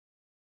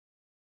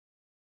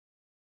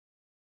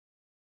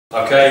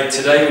Okay,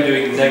 today we're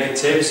doing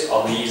negatives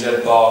on the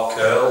EZ bar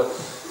curl.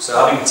 So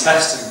having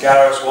tested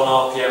Gareth's 1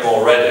 RPM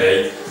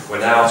already,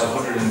 we're now at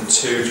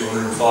 102 to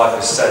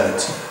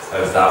 105%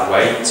 of that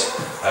weight.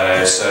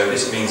 So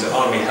this means that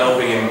I'm going to be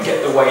helping him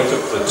get the weight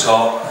up to the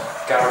top.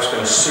 Gareth's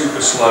going to super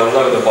slow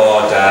lower the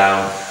bar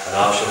down, and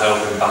I shall help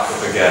him back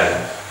up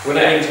again. We're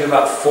going to aim to do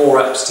about 4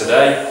 reps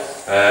today.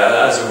 And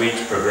as the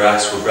weeks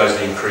progress, we'll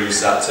gradually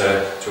increase that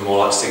to a more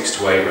like 6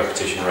 to 8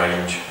 repetition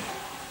range.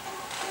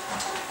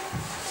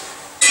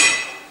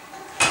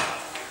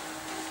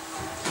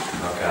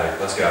 Okay,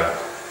 let's go.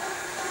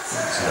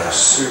 So now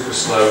super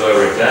slow,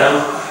 lower it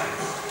down.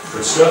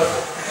 Good stuff.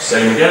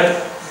 Same again.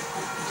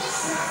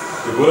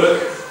 Good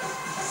work.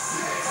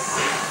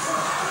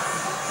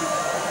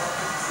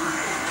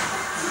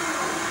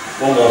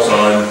 One more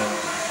time.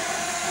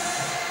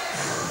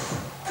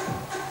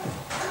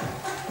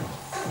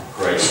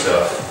 Great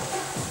stuff.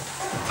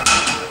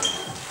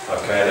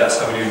 Okay, that's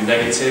how we do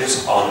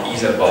negatives on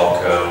EZ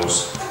bar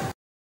curls.